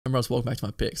remember I was walking back to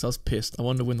my pit because I was pissed. I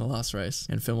wanted to win the last race.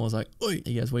 And Phil was like, oi,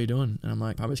 he goes, what are you doing? And I'm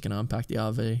like, probably just going to unpack the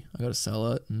RV. I got to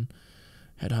sell it and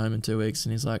head home in 2 weeks.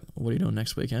 And he's like, what are you doing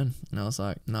next weekend? And I was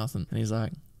like, nothing. And he's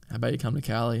like, how about you come to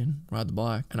Cali and ride the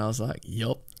bike? And I was like,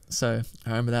 yup. So I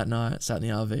remember that night, sat in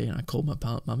the RV and I called my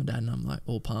mum and dad and I'm like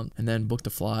all pumped. And then booked a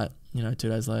flight, 2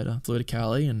 days later, flew to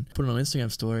Cali and put it on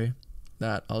Instagram story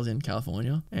that I was in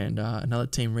California. And another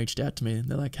team reached out to me.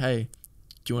 They're like, hey,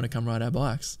 do you want to come ride our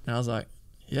bikes? And I was like,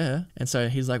 yeah. And so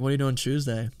he's like, what are you doing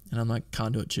Tuesday? And I'm like,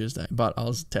 can't do it Tuesday. But I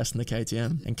was testing the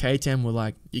KTM. And KTM were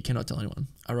like, you cannot tell anyone.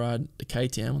 I ride the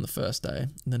KTM on the first day.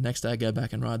 And the next day I go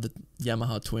back and ride the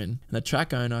Yamaha Twin. And the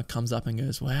track owner comes up and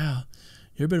goes, wow,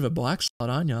 you're a bit of a bike slut,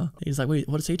 aren't you? He's like, wait,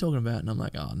 what is he talking about? And I'm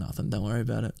like, oh, nothing, don't worry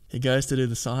about it. He goes to do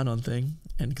the sign-on thing.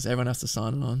 And because everyone has to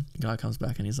sign it on, the guy comes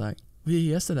back and he's like, were you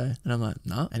here yesterday? And I'm like,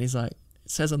 no. And he's like,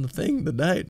 it says on the thing, the date.